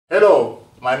Hello,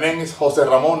 my name is Jose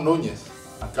Ramon Núñez.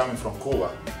 I'm coming from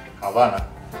Cuba, Havana.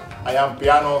 I am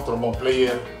piano, trombone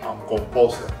player, and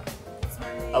composer.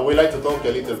 I would like to talk a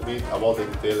little bit about the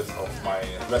details of my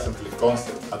recently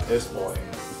concert at Expo in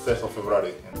 3rd of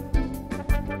February.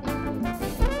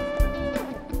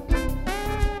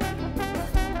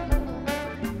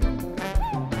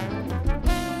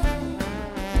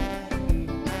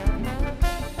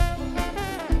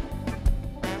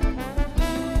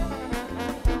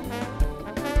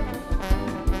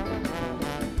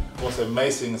 It was an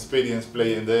amazing experience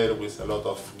playing there with a lot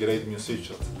of great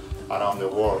musicians around the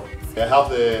world. I have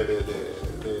the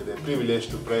privilege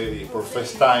to play for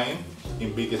first time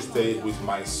in big stage with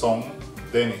my son,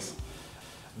 Dennis.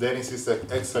 Dennis is an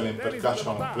excellent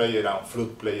percussion player and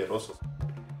flute player also.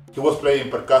 He was playing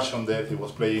percussion there, he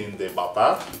was playing the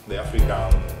bata, the African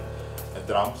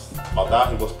drums. Bata,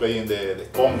 he was playing the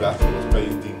congas, he was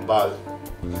playing timbal.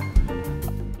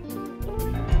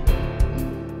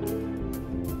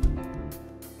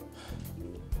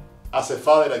 As a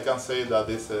father, I can say that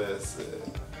this is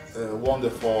a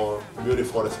wonderful,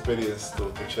 beautiful experience to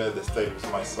share the stage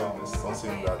with my son. It's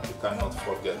something that you cannot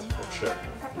forget for sure.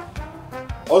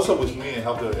 Also with me, I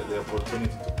have the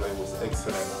opportunity to play with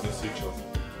excellent musicians.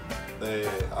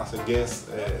 As a guest,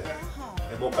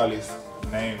 a vocalist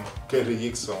named Kerry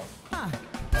Jackson.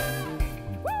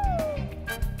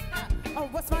 Oh,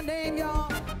 what's my name,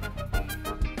 y'all?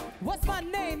 What's my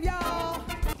name, y'all?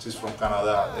 She's from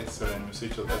Canada, excellent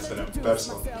musician, excellent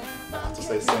person. I have to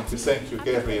say thank you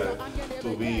Kerry,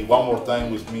 to be one more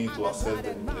time with me, to accept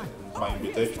my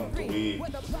invitation to be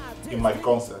in my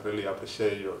concert. Really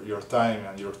appreciate your time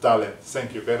and your talent.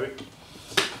 Thank you, Kerry.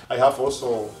 I have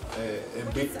also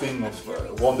a big team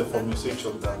of wonderful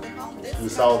musicians that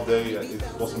without them it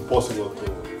was impossible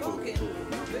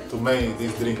to make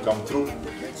this dream come true.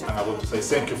 And I want to say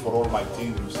thank you for all my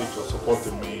team, the musicians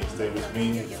supporting me, stay with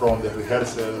me from the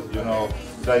rehearsal, you know,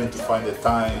 trying to find the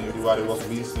time. Everybody was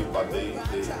busy, but they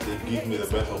give me the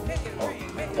best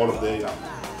of all of them.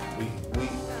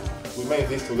 We made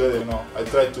this together, you know. I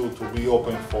try to be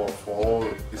open for all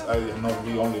these ideas, not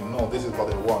be only, no, this is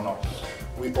what I want, no.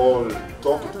 We all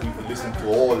talk to people, listen to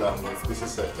all, and this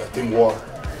is a teamwork.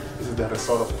 This is the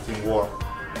result of a teamwork.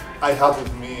 I have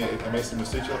with me an amazing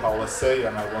musician, I will say,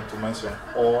 and I want to mention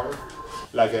all.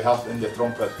 Like I have in the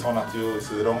trumpet Tonatiuh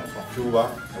Isidron from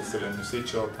Cuba, excellent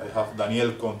musician. I have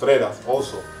Daniel Contreras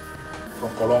also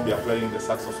from Colombia playing the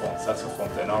saxophone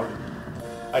tenor.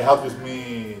 I have with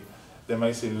me the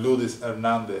amazing Ludis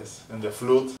Hernandez in the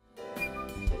flute.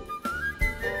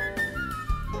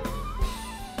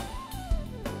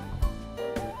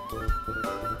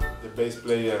 The bass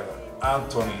player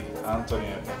Anthony, an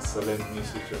excellent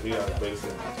musician here based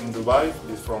in Dubai.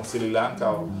 He's from Sri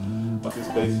Lanka, but he's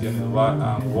based here in Dubai,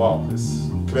 and wow, it's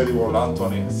incredible,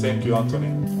 Anthony. Thank you, Anthony,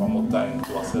 one more time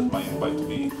to accept my invite to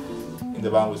be in the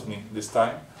band with me this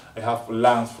time. I have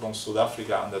Lance from South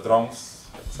Africa on the drums,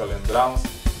 excellent drums.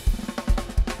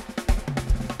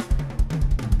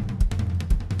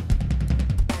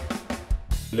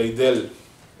 Leidel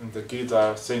in the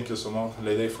guitar, thank you so much,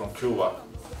 Leidel from Cuba.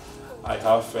 I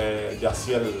have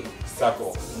Yaciel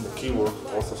Sacco in the keyboard,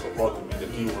 also supporting me in the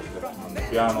keyboard, on the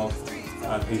piano,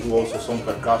 and he do also some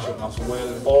percussion as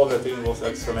well. All the team was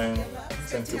excellent.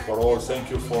 Thank you for all. Thank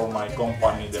you for my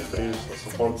company, The Frills, to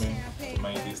support me to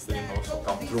make this dream also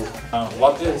come true. And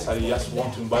what else? I just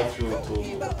want to invite you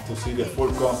to see the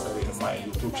full concert in my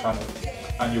YouTube channel,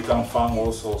 and you can find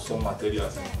also some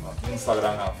materials on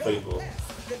Instagram and Facebook.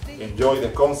 Enjoy the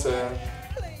concert.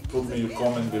 Put me your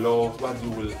comment below what you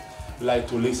will like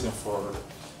to listen for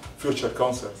future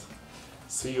concerts.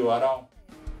 See you around.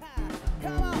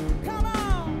 Come on, come on.